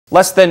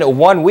Less than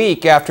 1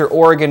 week after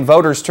Oregon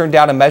voters turned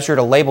down a measure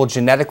to label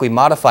genetically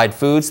modified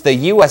foods,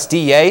 the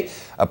USDA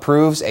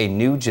approves a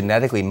new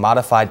genetically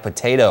modified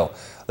potato.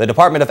 The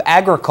Department of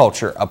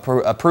Agriculture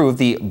approved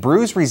the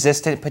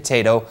bruise-resistant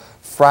potato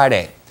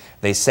Friday.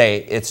 They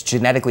say it's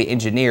genetically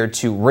engineered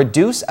to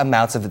reduce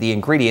amounts of the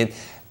ingredient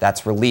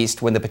that's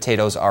released when the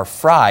potatoes are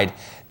fried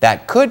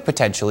that could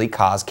potentially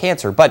cause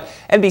cancer. But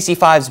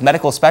NBC5's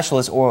medical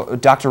specialist,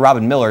 Dr.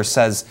 Robin Miller,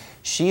 says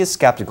she is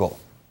skeptical.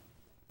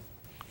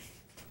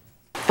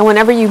 And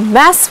whenever you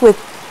mess with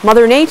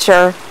Mother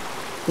Nature,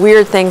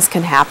 weird things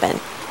can happen.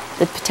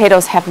 The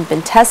potatoes haven't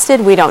been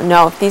tested. We don't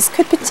know if these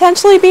could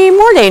potentially be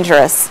more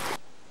dangerous.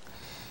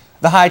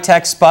 The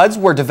high-tech spuds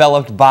were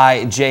developed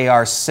by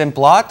J.R.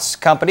 Simplot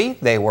Company.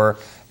 They were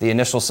the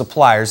initial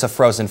suppliers of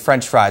frozen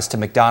French fries to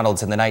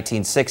McDonald's in the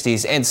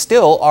 1960s and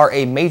still are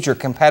a major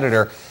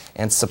competitor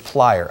and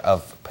supplier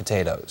of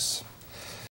potatoes.